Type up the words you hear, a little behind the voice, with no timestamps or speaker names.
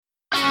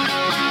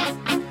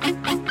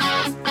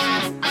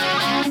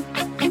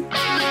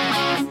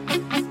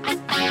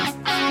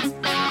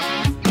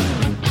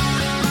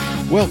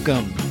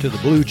Welcome to the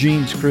Blue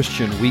Jeans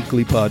Christian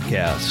Weekly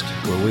Podcast,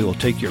 where we will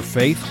take your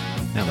faith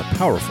and the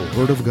powerful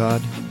Word of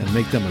God and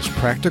make them as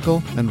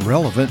practical and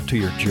relevant to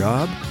your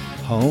job,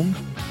 home,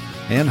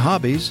 and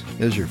hobbies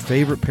as your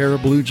favorite pair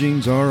of blue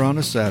jeans are on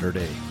a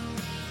Saturday.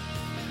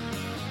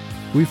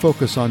 We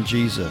focus on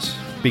Jesus,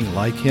 being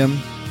like Him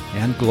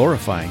and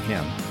glorifying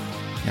Him,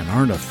 and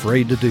aren't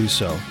afraid to do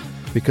so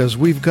because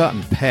we've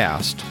gotten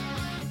past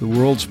the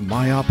world's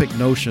myopic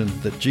notion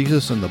that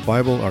Jesus and the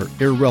Bible are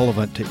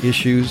irrelevant to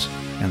issues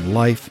and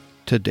life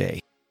today.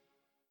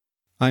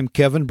 I'm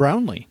Kevin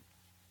Brownlee.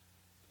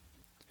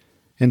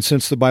 And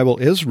since the Bible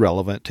is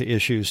relevant to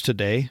issues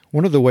today,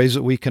 one of the ways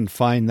that we can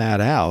find that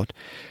out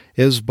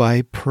is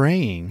by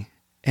praying,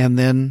 and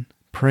then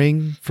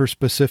praying for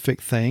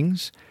specific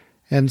things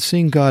and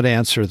seeing God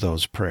answer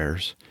those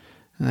prayers.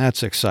 And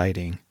that's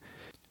exciting.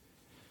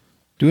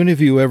 Do any of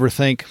you ever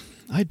think,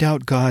 I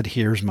doubt God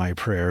hears my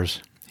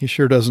prayers? He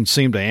sure doesn't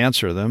seem to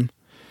answer them.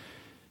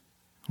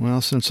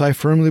 Well, since I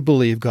firmly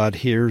believe God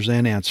hears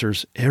and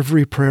answers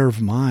every prayer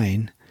of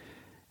mine,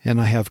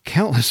 and I have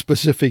countless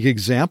specific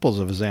examples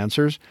of His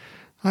answers,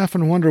 I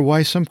often wonder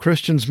why some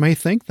Christians may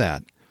think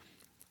that,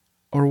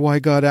 or why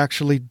God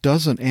actually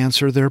doesn't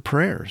answer their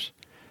prayers.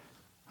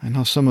 I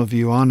know some of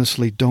you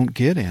honestly don't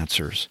get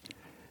answers,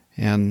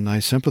 and I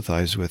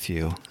sympathize with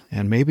you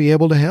and may be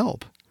able to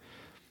help.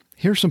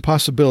 Here's some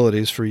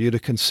possibilities for you to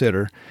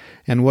consider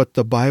and what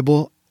the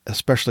Bible,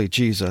 especially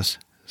Jesus,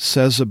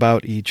 says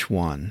about each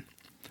one.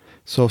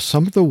 So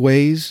some of the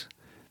ways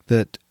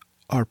that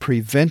are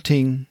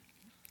preventing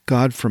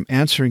God from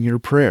answering your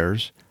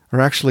prayers are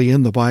actually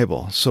in the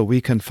Bible, so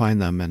we can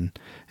find them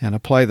and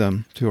apply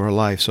them to our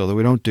life so that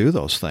we don't do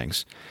those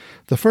things.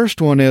 The first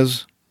one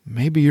is,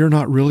 maybe you're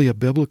not really a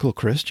biblical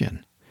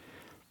Christian.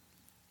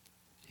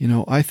 You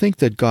know, I think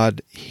that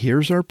God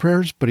hears our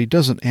prayers, but He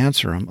doesn't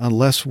answer them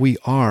unless we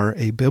are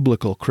a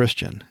biblical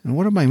Christian. And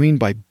what do I mean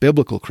by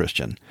biblical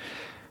Christian?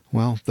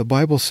 Well, the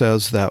Bible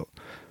says that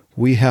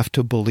we have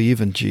to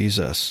believe in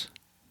Jesus,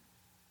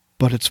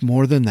 but it's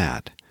more than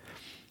that.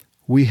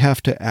 We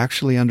have to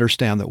actually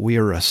understand that we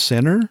are a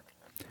sinner,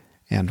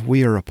 and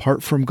we are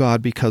apart from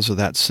God because of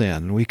that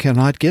sin. We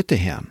cannot get to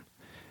Him,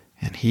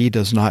 and He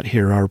does not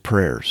hear our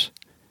prayers,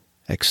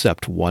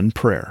 except one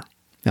prayer,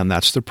 and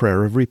that's the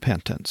prayer of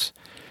repentance.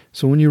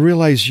 So when you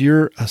realize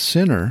you're a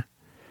sinner,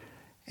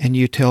 and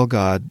you tell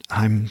God,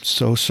 I'm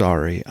so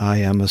sorry, I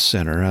am a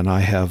sinner, and I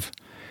have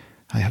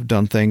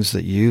done things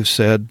that you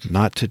said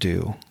not to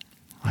do.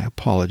 I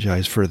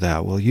apologize for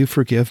that. Will you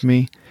forgive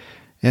me?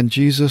 And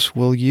Jesus,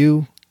 will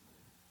you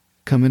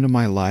come into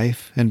my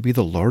life and be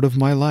the Lord of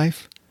my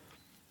life?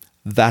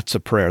 That's a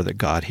prayer that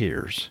God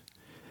hears.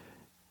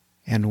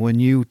 And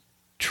when you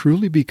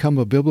truly become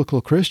a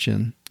biblical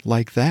Christian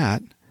like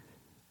that,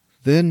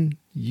 then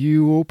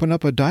you open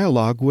up a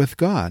dialogue with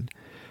God,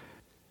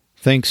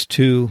 thanks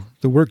to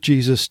the work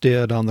Jesus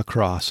did on the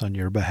cross on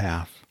your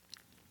behalf.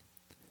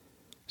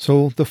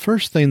 So the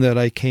first thing that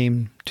I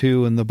came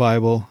to in the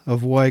Bible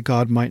of why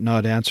God might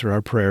not answer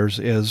our prayers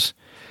is,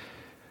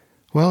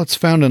 well, it's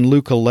found in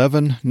Luke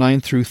 11,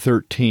 9 through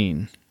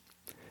 13.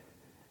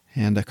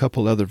 And a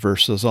couple other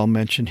verses I'll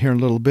mention here in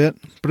a little bit,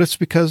 but it's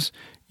because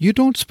you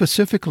don't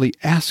specifically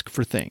ask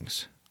for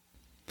things.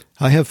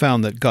 I have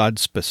found that God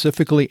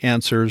specifically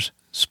answers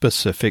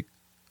specific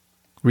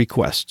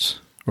requests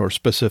or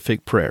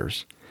specific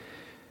prayers.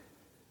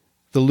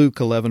 The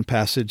Luke 11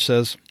 passage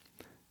says,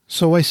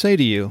 So I say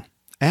to you,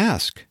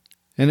 ask,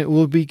 and it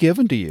will be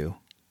given to you.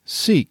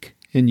 Seek,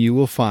 and you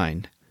will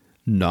find.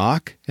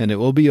 Knock, and it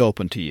will be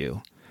open to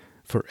you.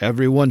 For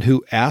everyone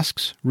who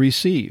asks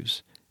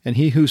receives, and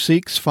he who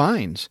seeks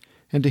finds,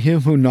 and to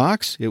him who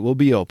knocks it will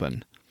be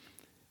open.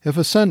 If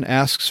a son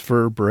asks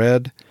for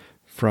bread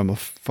from a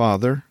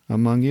father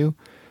among you,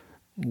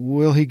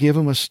 will he give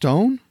him a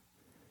stone?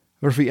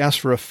 Or if he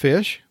asks for a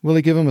fish, will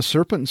he give him a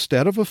serpent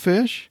instead of a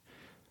fish?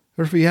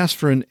 Or if he asks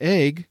for an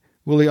egg,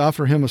 will he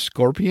offer him a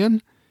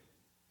scorpion?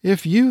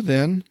 If you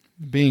then,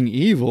 being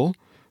evil,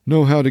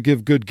 know how to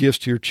give good gifts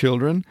to your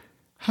children,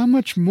 how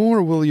much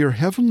more will your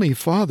heavenly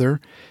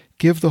Father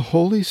give the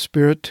Holy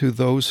Spirit to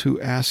those who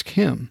ask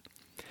Him?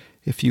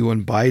 If you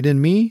abide in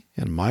me,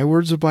 and my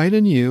words abide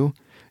in you,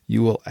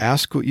 you will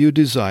ask what you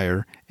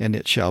desire, and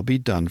it shall be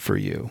done for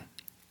you.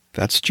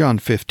 That's John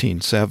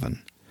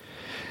 15:7.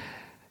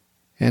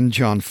 And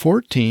John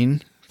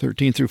 14,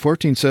 13 through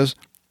 14 says,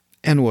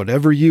 And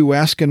whatever you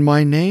ask in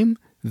my name,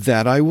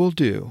 that I will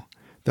do,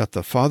 that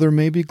the Father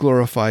may be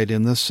glorified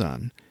in the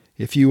Son.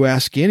 If you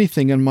ask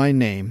anything in my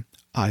name,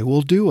 I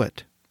will do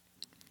it.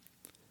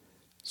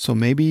 So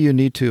maybe you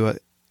need to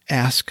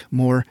ask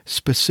more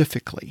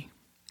specifically.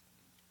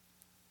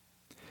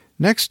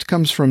 Next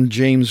comes from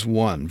James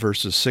 1,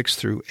 verses 6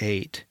 through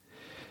 8,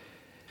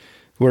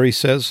 where he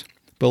says,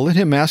 But let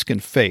him ask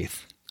in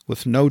faith,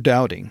 with no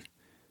doubting.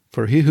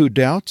 For he who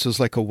doubts is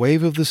like a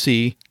wave of the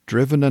sea,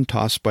 driven and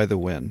tossed by the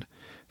wind.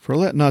 For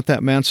let not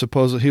that man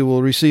suppose that he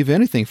will receive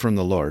anything from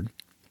the Lord.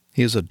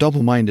 He is a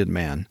double-minded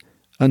man,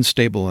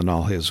 unstable in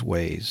all his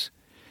ways.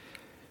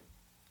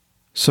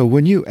 So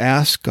when you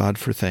ask God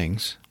for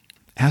things,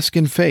 ask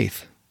in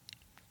faith,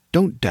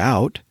 don't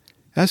doubt.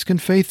 Ask in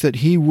faith that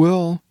He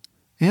will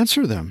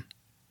answer them.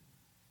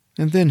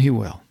 And then He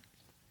will.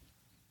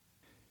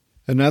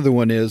 Another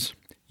one is,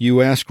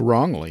 you ask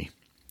wrongly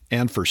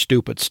and for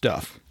stupid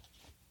stuff.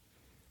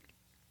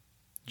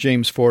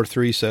 James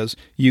 4:3 says,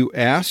 you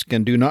ask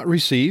and do not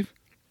receive,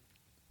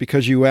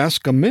 because you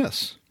ask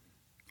amiss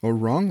or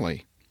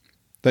wrongly,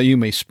 that you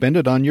may spend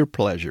it on your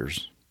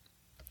pleasures.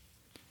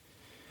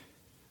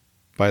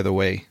 By the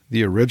way,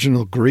 the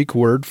original Greek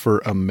word for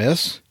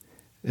amiss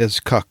is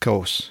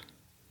kakos,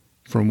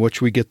 from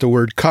which we get the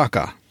word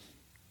kaka.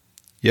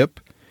 Yep,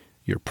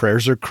 your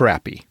prayers are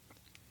crappy.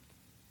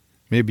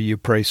 Maybe you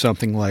pray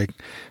something like,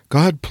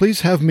 God,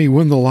 please have me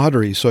win the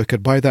lottery so I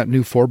could buy that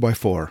new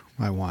 4x4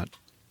 I want.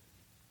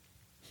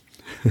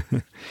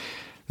 The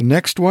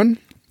next one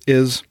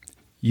is,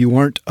 you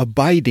aren't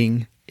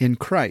abiding in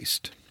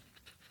Christ.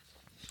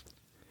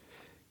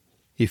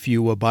 If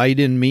you abide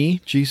in me,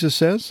 Jesus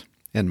says,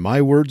 and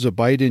my words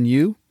abide in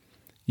you,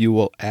 you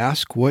will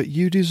ask what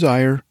you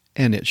desire,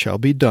 and it shall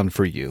be done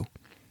for you.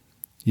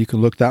 You can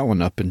look that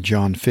one up in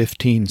John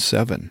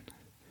 15:7.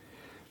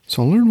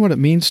 So learn what it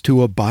means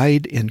to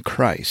abide in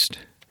Christ,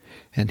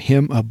 and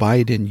Him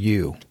abide in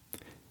you,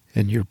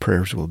 and your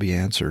prayers will be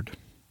answered.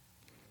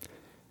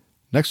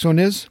 Next one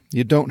is,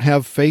 you don't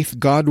have faith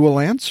God will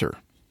answer.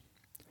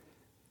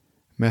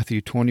 Matthew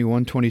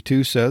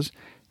 21:22 says,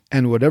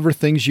 and whatever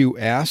things you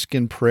ask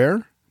in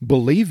prayer,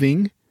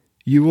 believing,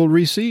 you will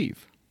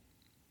receive.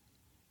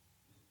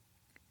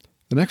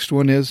 The next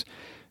one is,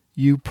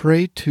 you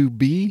pray to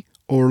be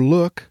or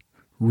look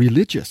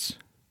religious.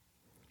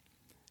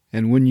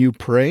 And when you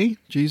pray,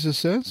 Jesus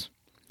says,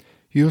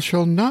 you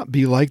shall not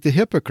be like the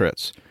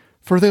hypocrites,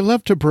 for they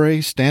love to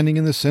pray standing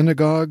in the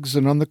synagogues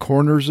and on the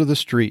corners of the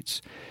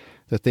streets,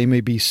 that they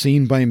may be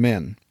seen by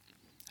men.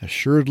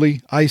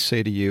 Assuredly, I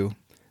say to you,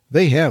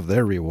 they have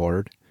their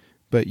reward.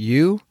 But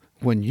you,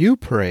 when you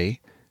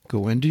pray,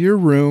 go into your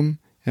room,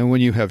 and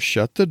when you have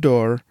shut the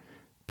door,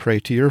 pray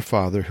to your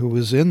Father who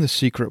is in the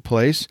secret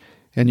place,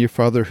 and your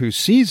Father who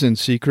sees in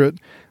secret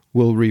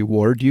will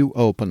reward you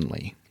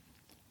openly.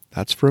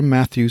 That's from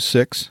Matthew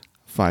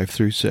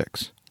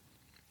 6:5-6.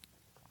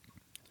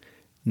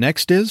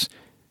 Next is,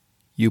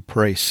 you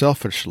pray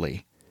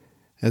selfishly,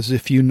 as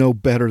if you know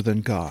better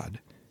than God.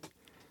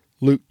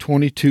 Luke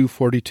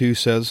 22:42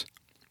 says,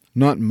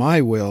 not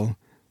my will,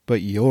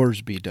 but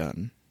yours be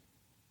done.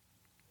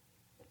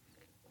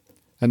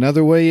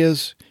 Another way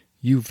is,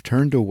 you've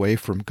turned away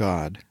from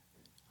God,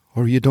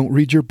 or you don't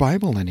read your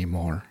Bible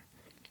anymore.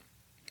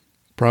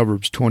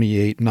 Proverbs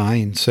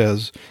 28:9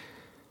 says,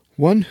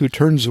 one who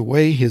turns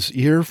away his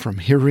ear from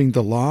hearing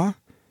the law,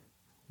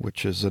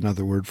 which is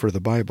another word for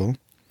the Bible,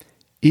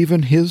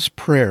 even his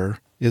prayer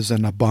is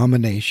an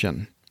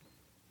abomination.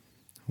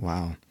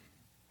 Wow.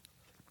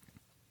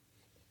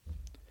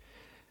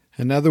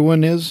 Another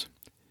one is,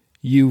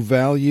 you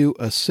value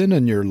a sin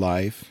in your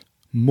life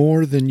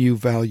more than you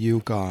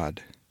value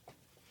God.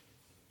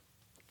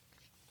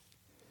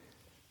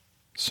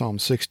 Psalm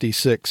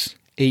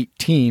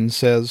 66:18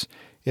 says,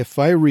 if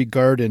I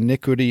regard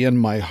iniquity in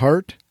my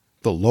heart,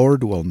 the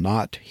Lord will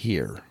not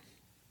hear.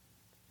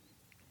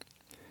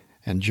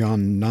 And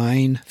John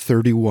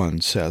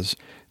 9:31 says,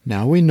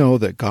 now we know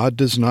that God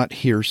does not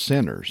hear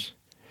sinners,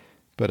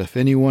 but if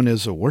anyone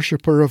is a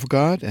worshiper of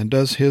God and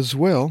does His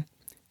will,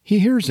 He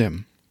hears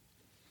him.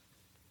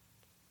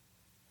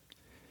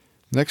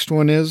 Next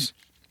one is,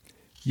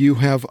 you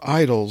have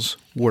idols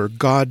where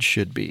God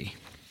should be.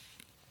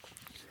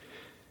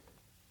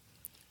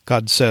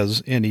 God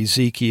says in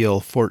Ezekiel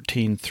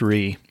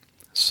 14:3,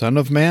 Son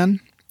of man,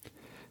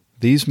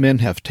 these men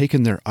have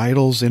taken their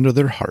idols into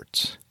their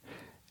hearts,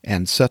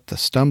 and set the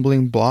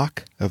stumbling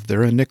block of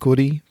their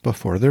iniquity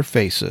before their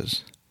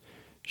faces.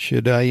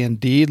 Should I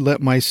indeed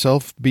let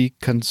myself be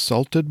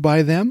consulted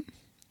by them?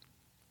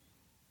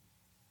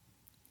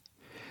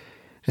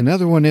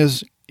 Another one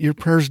is, your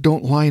prayers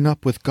don't line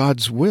up with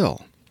God's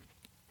will.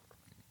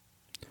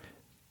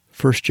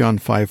 1 John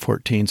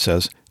 5:14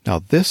 says, now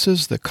this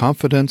is the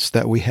confidence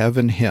that we have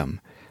in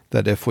Him,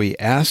 that if we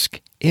ask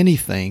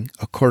anything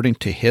according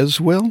to His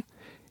will,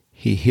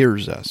 He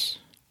hears us.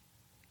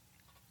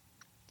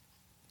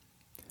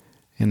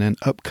 In an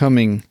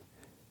upcoming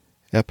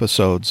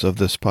episodes of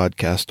this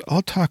podcast,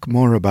 I'll talk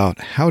more about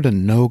how to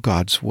know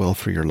God's will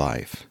for your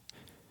life.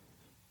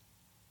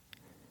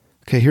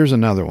 Okay, here's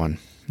another one.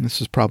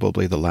 This is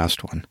probably the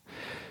last one.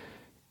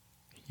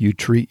 You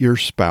treat your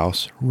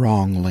spouse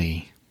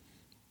wrongly.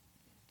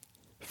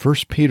 1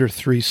 Peter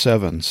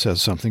 3:7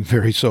 says something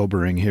very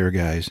sobering here,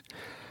 guys.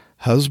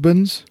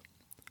 Husbands,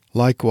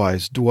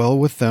 likewise dwell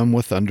with them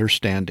with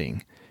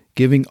understanding,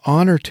 giving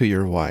honor to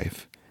your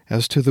wife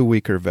as to the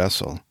weaker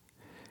vessel,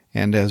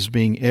 and as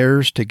being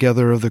heirs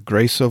together of the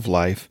grace of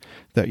life,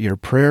 that your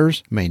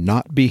prayers may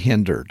not be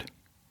hindered.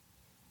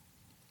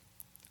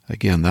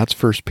 Again, that's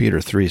 1 Peter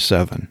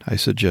 3:7. I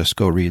suggest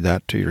go read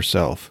that to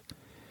yourself.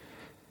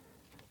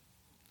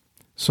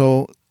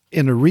 So,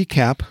 in a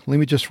recap, let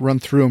me just run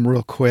through them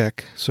real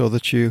quick so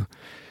that you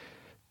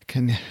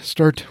can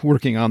start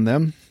working on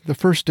them. The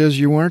first is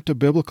you aren't a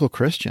biblical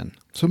Christian.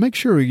 So make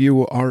sure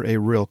you are a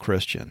real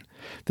Christian,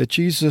 that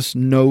Jesus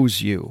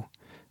knows you.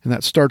 And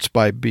that starts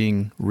by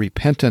being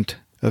repentant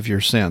of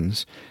your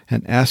sins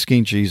and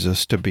asking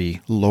Jesus to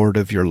be Lord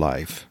of your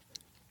life.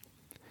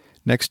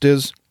 Next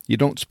is you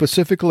don't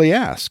specifically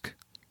ask.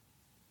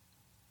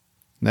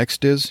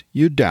 Next is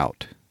you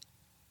doubt.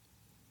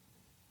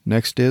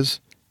 Next is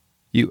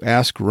you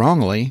ask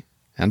wrongly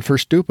and for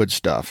stupid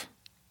stuff.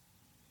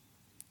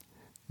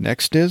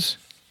 Next is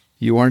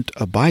you aren't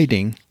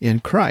abiding in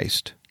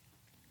Christ.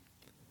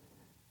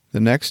 The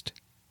next,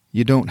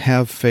 you don't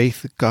have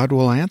faith that God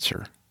will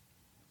answer.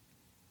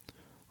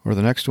 Or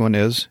the next one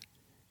is,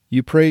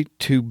 you pray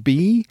to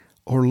be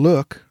or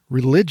look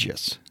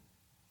religious.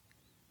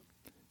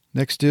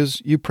 Next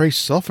is, you pray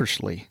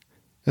selfishly,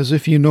 as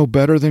if you know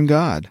better than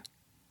God.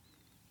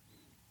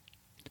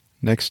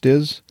 Next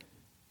is,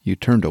 you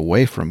turned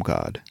away from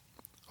God,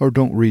 or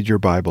don't read your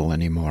Bible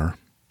anymore.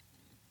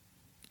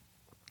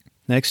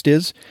 Next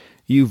is,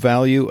 you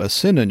value a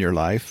sin in your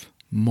life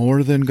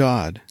more than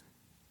God.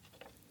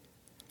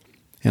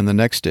 And the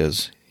next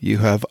is, you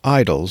have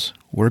idols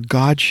where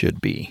God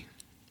should be.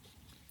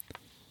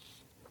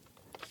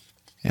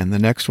 And the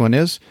next one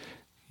is,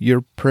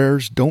 your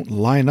prayers don't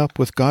line up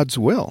with God's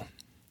will.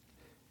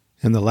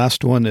 And the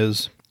last one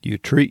is, you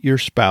treat your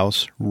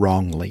spouse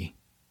wrongly.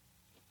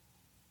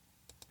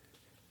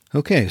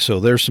 Okay, so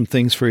there's some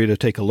things for you to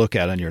take a look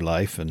at in your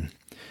life and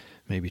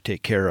maybe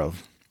take care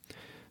of.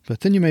 But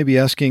then you may be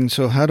asking,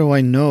 so how do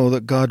I know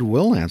that God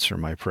will answer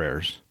my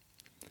prayers?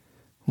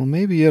 Well,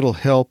 maybe it'll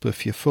help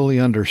if you fully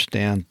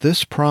understand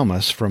this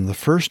promise from the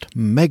first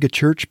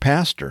megachurch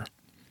pastor,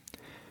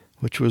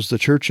 which was the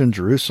church in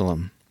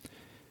Jerusalem.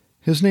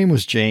 His name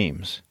was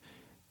James,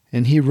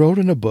 and he wrote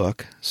in a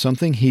book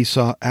something he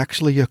saw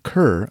actually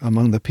occur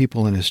among the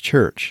people in his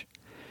church.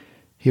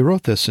 He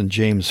wrote this in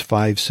James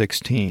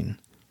 5:16.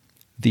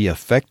 The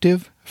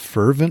effective,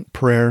 fervent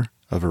prayer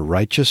of a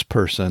righteous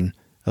person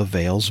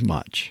avails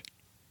much.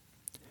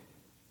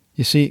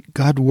 You see,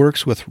 God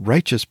works with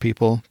righteous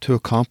people to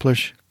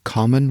accomplish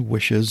common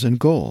wishes and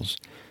goals.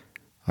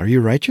 Are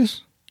you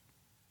righteous?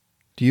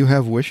 Do you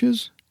have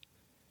wishes?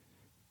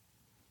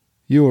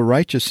 You are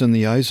righteous in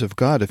the eyes of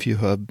God if you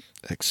have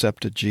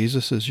accepted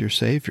Jesus as your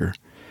Savior.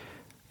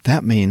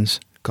 That means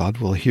God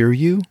will hear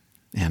you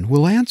and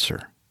will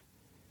answer.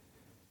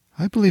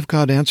 I believe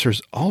God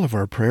answers all of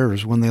our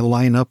prayers when they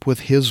line up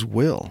with His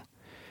will.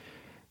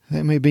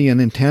 That may be an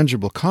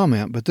intangible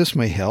comment, but this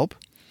may help.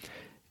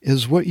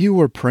 Is what you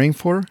are praying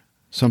for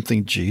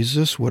something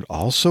Jesus would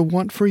also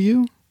want for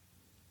you?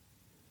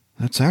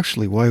 That's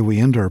actually why we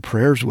end our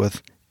prayers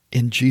with,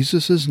 in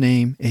Jesus'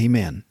 name,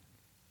 amen.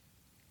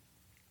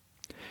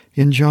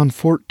 In John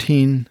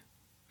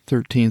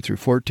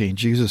 14:13-14,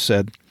 Jesus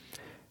said,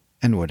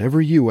 And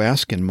whatever you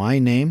ask in my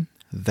name,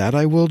 that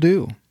I will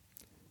do,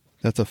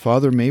 that the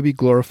Father may be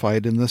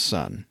glorified in the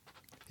Son.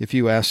 If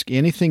you ask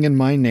anything in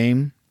my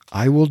name,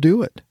 I will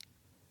do it.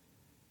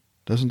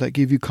 Doesn't that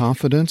give you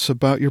confidence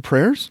about your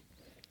prayers?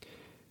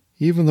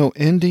 Even though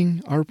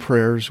ending our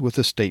prayers with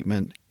a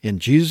statement, in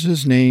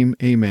Jesus' name,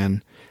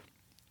 amen,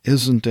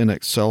 isn't in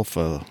itself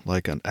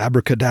like an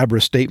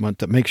abracadabra statement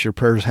that makes your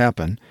prayers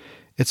happen,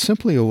 it's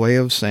simply a way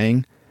of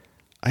saying,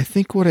 I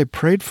think what I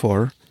prayed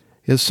for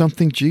is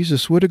something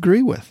Jesus would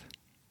agree with.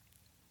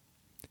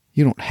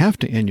 You don't have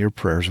to end your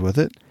prayers with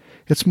it.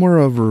 It's more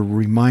of a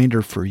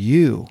reminder for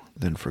you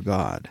than for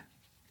God.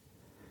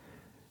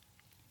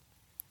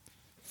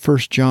 1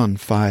 John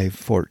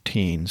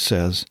 5:14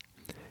 says,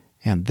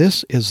 And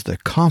this is the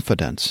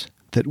confidence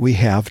that we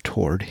have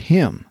toward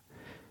Him,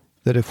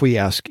 that if we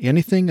ask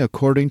anything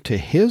according to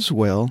His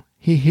will,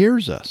 He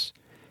hears us.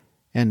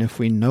 And if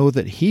we know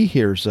that He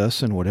hears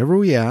us in whatever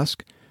we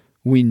ask,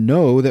 we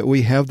know that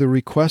we have the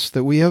request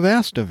that we have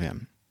asked of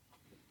Him.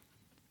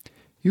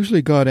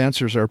 Usually God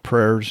answers our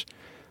prayers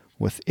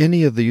with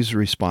any of these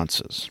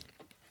responses.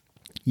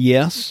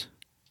 Yes,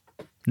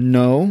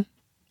 no,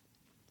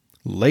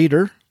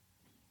 later,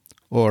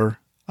 or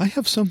I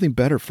have something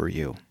better for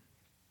you.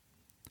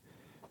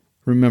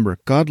 Remember,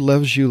 God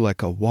loves you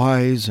like a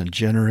wise and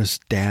generous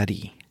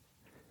daddy.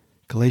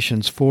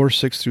 Galatians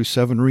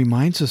 4:6-7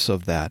 reminds us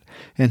of that,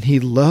 and He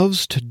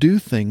loves to do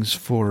things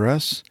for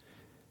us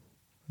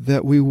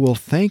that we will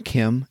thank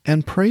Him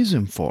and praise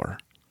Him for.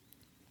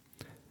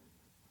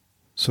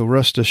 So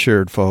rest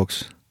assured,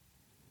 folks,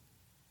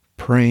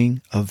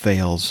 praying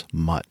avails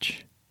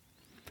much.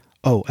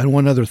 Oh, and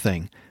one other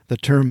thing. The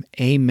term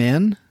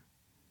amen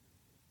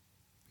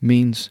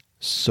means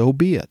so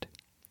be it.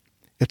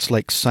 It's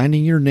like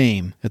signing your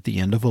name at the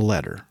end of a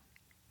letter.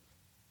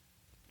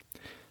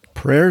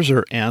 Prayers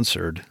are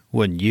answered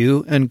when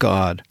you and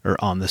God are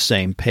on the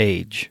same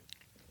page.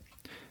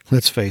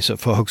 Let's face it,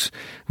 folks,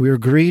 we are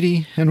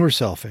greedy and we're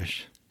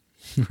selfish.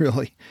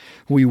 Really.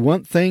 We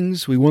want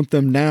things, we want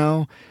them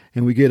now,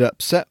 and we get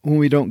upset when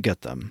we don't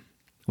get them.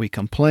 We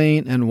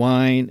complain and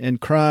whine and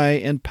cry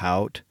and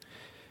pout.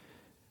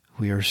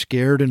 We are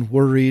scared and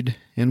worried,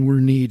 and we're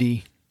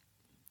needy.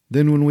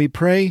 Then when we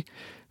pray,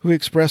 we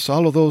express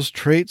all of those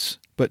traits,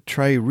 but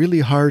try really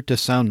hard to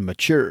sound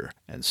mature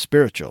and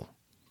spiritual.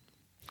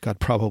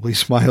 God probably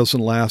smiles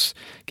and laughs,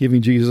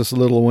 giving Jesus a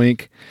little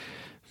wink.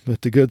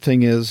 But the good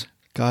thing is,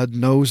 God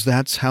knows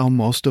that's how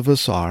most of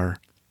us are,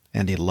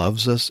 and He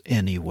loves us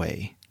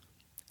anyway.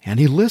 And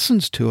He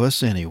listens to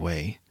us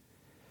anyway.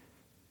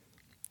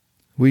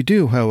 We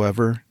do,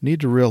 however,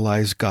 need to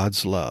realize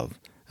God's love,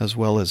 as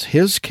well as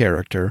His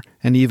character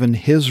and even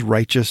His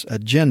righteous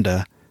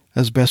agenda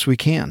as best we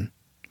can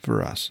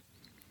for us.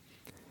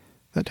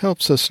 That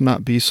helps us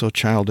not be so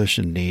childish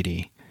and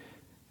needy,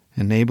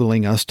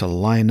 enabling us to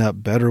line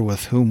up better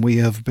with whom we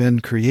have been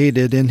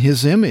created in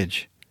His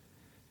image.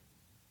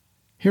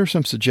 Here are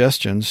some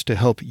suggestions to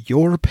help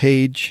your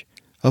page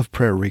of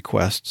prayer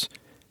requests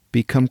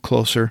become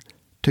closer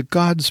to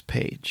God's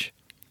page,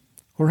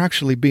 or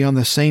actually be on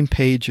the same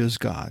page as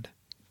God.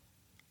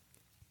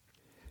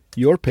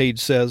 Your page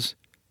says,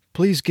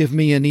 "Please give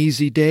me an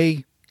easy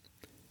day."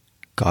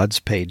 God's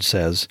page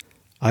says,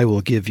 "I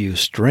will give you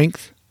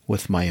strength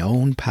with my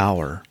own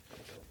power."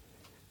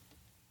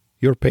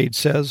 Your page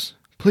says,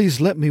 "Please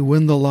let me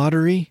win the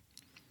lottery."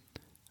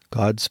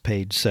 God's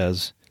page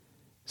says,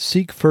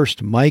 "Seek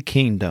first my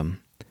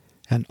kingdom,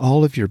 and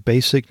all of your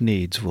basic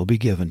needs will be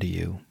given to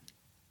you."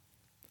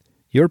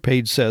 Your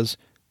page says,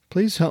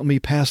 "Please help me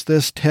pass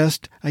this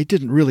test. I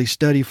didn't really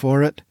study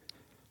for it."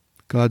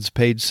 God's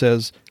page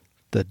says,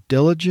 "The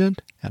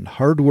diligent and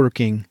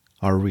hardworking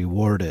are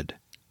rewarded."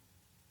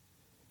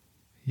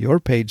 Your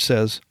page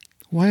says,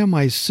 "Why am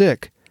I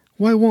sick?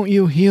 Why won't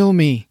you heal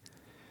me?"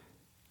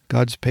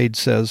 God's page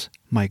says,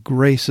 "My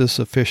grace is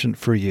sufficient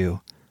for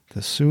you.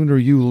 The sooner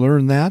you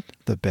learn that,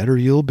 the better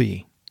you'll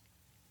be."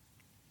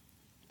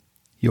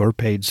 Your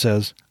page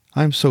says,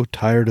 "I'm so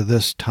tired of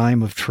this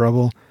time of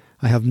trouble.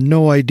 I have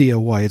no idea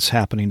why it's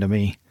happening to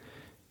me."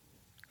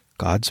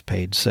 God's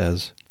page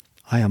says,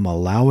 "I am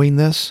allowing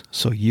this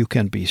so you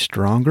can be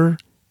stronger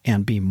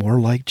and be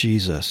more like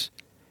Jesus.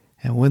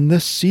 And when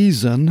this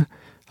season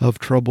of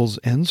troubles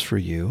ends for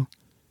you,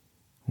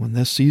 when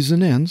this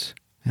season ends,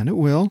 and it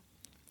will,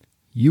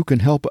 you can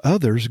help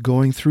others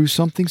going through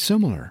something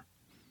similar."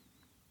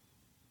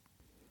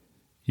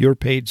 Your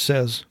page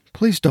says,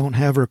 "Please don't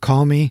have her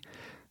call me.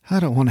 I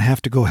don't want to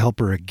have to go help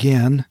her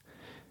again."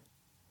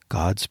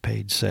 God's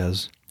page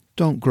says,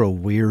 "Don't grow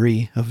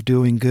weary of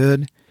doing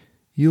good.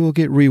 You will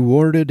get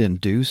rewarded in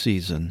due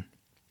season."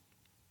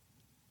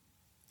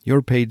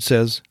 Your page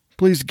says,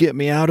 "Please get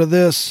me out of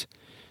this."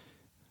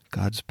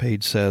 God's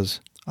page says,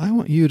 "I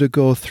want you to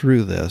go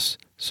through this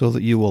so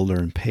that you will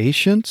learn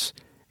patience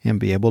and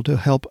be able to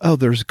help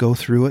others go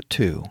through it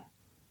too."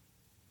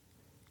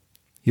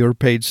 Your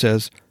page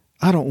says,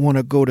 "I don't want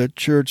to go to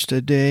church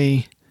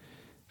today."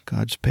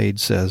 God's page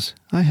says,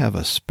 "I have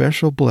a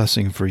special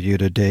blessing for you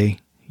today.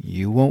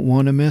 You won't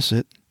want to miss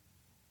it."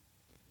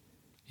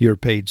 Your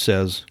page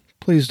says,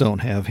 "Please don't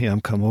have him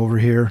come over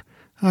here.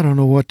 I don't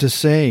know what to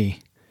say."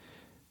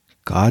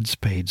 God's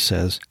page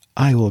says,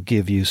 "I will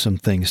give you some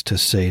things to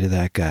say to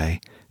that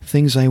guy,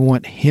 things I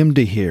want him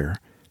to hear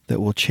that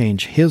will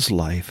change his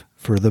life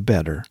for the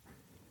better.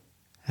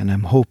 And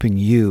I'm hoping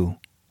you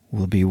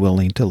will be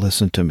willing to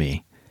listen to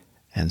me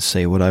and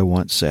say what I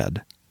want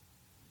said."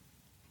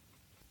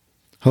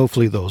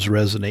 Hopefully those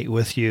resonate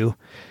with you,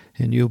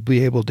 and you'll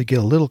be able to get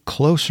a little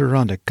closer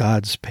onto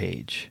God's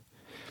page.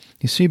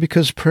 You see,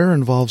 because prayer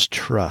involves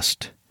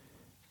trust,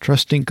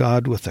 trusting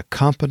God with the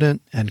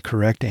competent and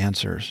correct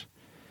answers.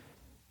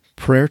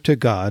 Prayer to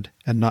God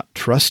and not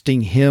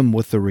trusting Him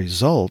with the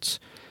results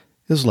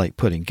is like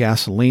putting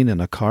gasoline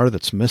in a car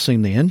that's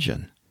missing the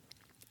engine.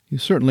 You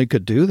certainly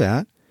could do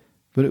that,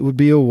 but it would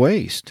be a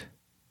waste.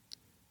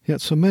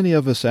 Yet so many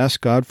of us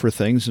ask God for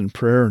things in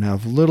prayer and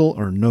have little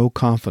or no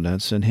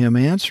confidence in Him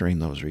answering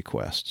those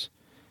requests.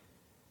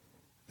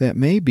 That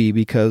may be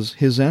because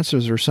His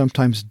answers are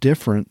sometimes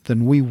different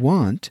than we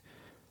want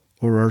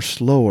or are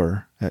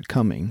slower at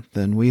coming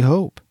than we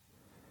hope.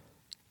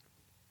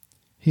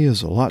 He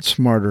is a lot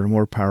smarter and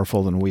more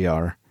powerful than we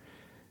are,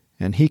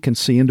 and He can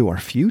see into our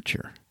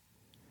future.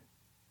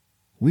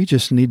 We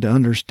just need to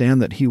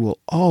understand that He will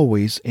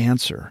always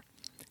answer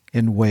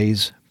in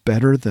ways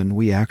better than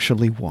we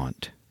actually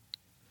want.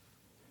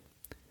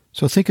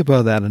 So think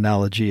about that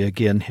analogy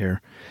again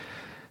here.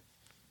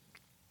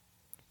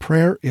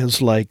 Prayer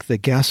is like the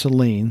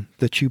gasoline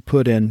that you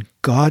put in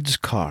God's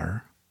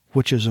car,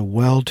 which is a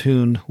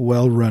well-tuned,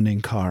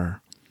 well-running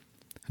car.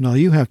 And all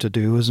you have to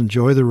do is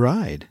enjoy the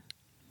ride.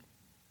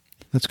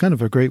 That's kind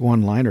of a great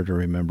one-liner to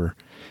remember.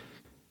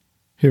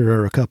 Here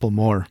are a couple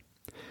more.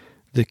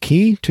 The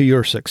key to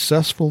your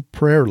successful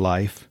prayer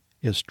life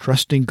is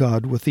trusting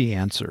God with the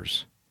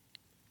answers.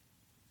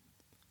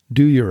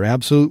 Do your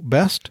absolute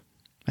best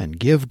and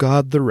give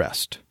God the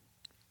rest.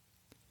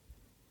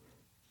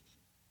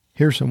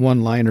 Here's some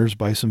one-liners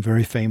by some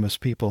very famous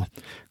people.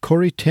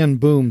 Corrie ten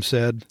Boom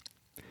said,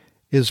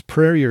 "Is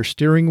prayer your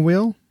steering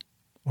wheel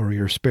or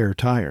your spare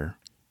tire?"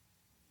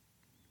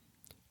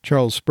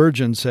 Charles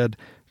Spurgeon said,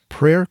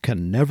 "Prayer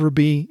can never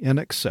be in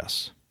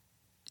excess."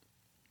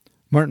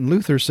 Martin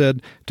Luther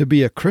said, "To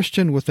be a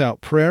Christian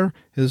without prayer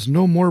is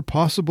no more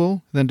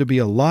possible than to be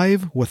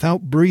alive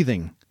without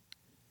breathing."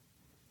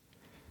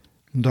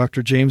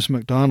 Dr. James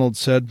MacDonald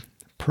said,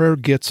 "Prayer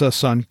gets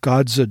us on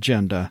God's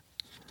agenda,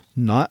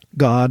 not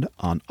God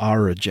on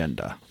our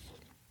agenda."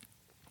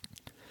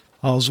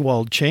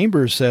 Oswald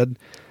Chambers said,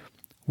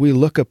 "We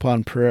look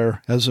upon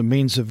prayer as a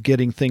means of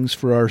getting things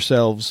for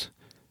ourselves.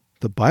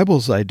 The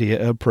Bible's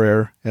idea of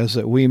prayer is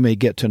that we may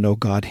get to know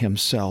God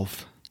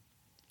Himself."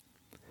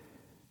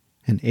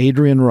 And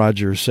Adrian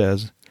Rogers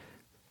says,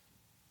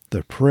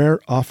 "The prayer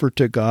offered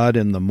to God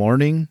in the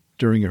morning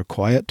during your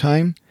quiet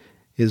time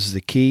is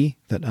the key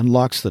that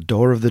unlocks the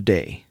door of the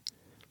day.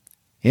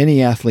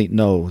 Any athlete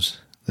knows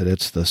that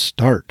it's the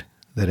start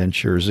that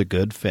ensures a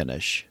good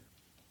finish."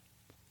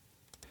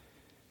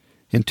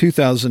 In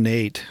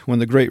 2008, when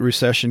the Great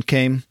Recession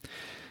came,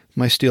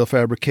 my steel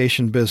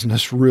fabrication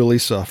business really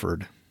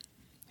suffered.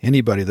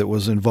 Anybody that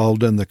was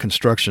involved in the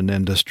construction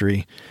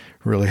industry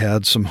really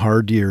had some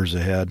hard years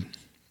ahead.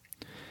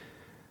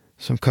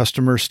 Some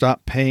customers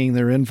stopped paying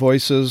their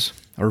invoices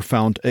or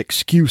found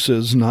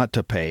excuses not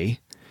to pay,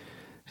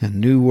 and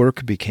new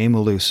work became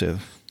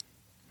elusive.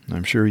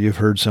 I'm sure you've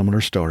heard similar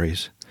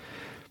stories.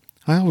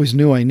 I always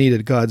knew I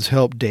needed God's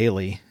help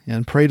daily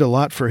and prayed a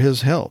lot for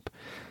His help.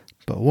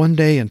 But one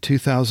day in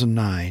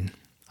 2009,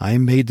 I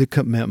made the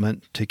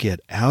commitment to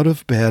get out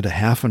of bed a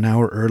half an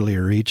hour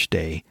earlier each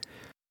day,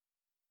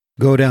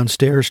 go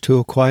downstairs to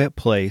a quiet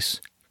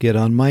place, get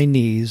on my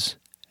knees,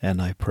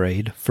 and I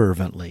prayed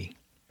fervently.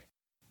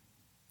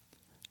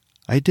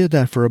 I did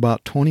that for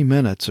about 20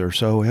 minutes or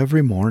so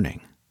every morning.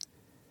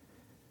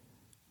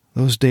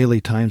 Those daily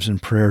times in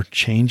prayer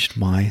changed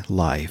my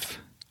life,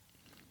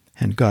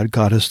 and God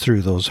got us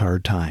through those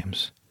hard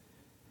times.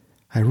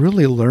 I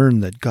really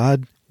learned that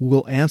God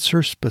will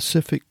answer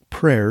specific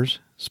prayers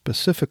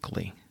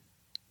specifically.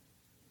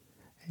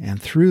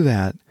 And through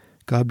that,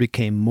 God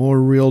became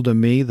more real to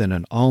me than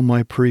in all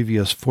my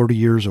previous 40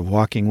 years of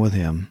walking with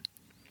Him.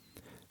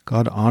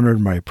 God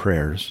honored my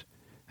prayers,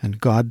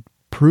 and God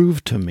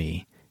proved to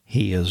me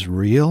He is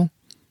real,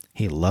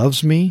 He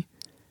loves me,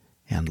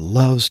 and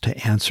loves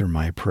to answer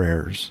my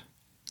prayers.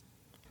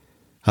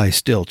 I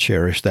still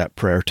cherish that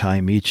prayer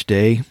time each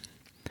day,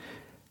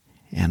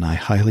 and I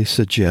highly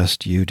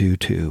suggest you do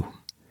too.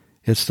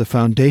 It's the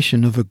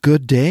foundation of a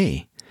good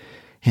day,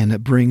 and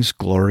it brings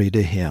glory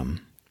to Him,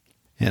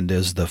 and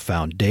is the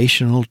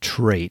foundational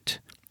trait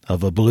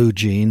of a blue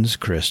jeans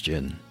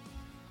Christian.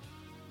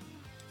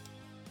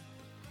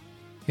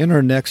 In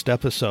our next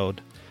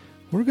episode,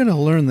 we're going to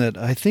learn that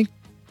I think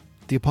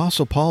the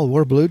Apostle Paul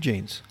wore blue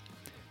jeans.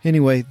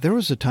 Anyway, there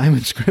was a time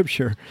in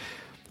Scripture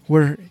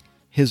where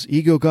his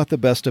ego got the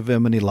best of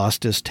him and he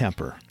lost his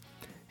temper.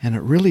 And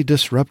it really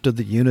disrupted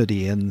the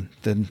unity in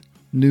the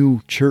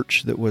new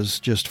church that was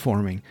just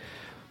forming.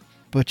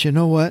 But you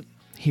know what?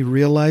 He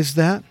realized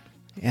that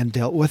and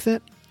dealt with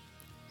it.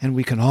 And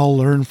we can all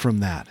learn from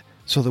that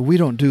so that we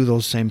don't do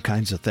those same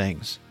kinds of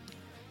things.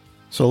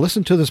 So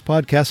listen to this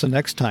podcast the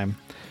next time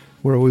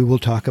where we will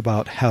talk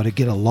about how to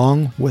get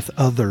along with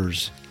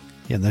others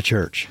in the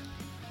church.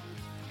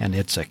 And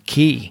it's a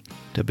key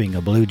to being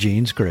a blue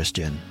jeans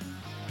Christian.